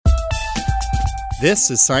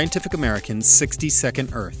This is Scientific American's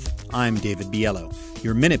 60-Second Earth. I'm David Biello.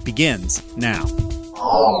 Your minute begins now.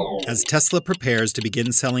 As Tesla prepares to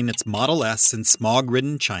begin selling its Model S in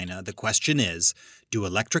smog-ridden China, the question is, do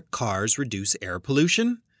electric cars reduce air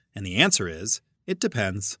pollution? And the answer is, it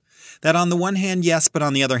depends. That on the one hand, yes, but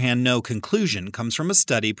on the other hand, no conclusion comes from a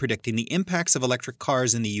study predicting the impacts of electric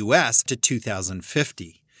cars in the U.S. to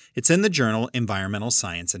 2050. It's in the journal Environmental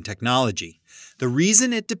Science and Technology. The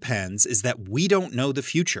reason it depends is that we don't know the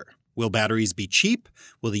future. Will batteries be cheap?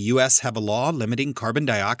 Will the U.S. have a law limiting carbon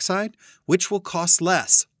dioxide? Which will cost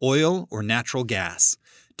less, oil or natural gas?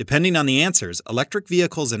 Depending on the answers, electric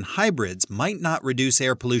vehicles and hybrids might not reduce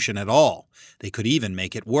air pollution at all. They could even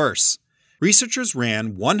make it worse. Researchers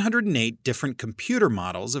ran 108 different computer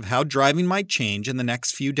models of how driving might change in the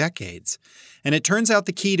next few decades. And it turns out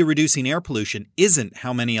the key to reducing air pollution isn't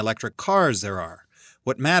how many electric cars there are.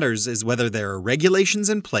 What matters is whether there are regulations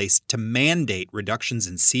in place to mandate reductions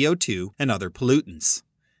in CO2 and other pollutants.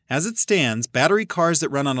 As it stands, battery cars that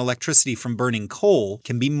run on electricity from burning coal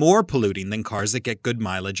can be more polluting than cars that get good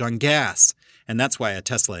mileage on gas. And that's why a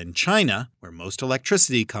Tesla in China, where most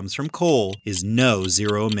electricity comes from coal, is no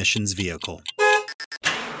zero-emissions vehicle.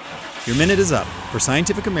 Your minute is up. For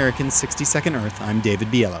Scientific American's 60-Second Earth, I'm David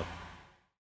Biello.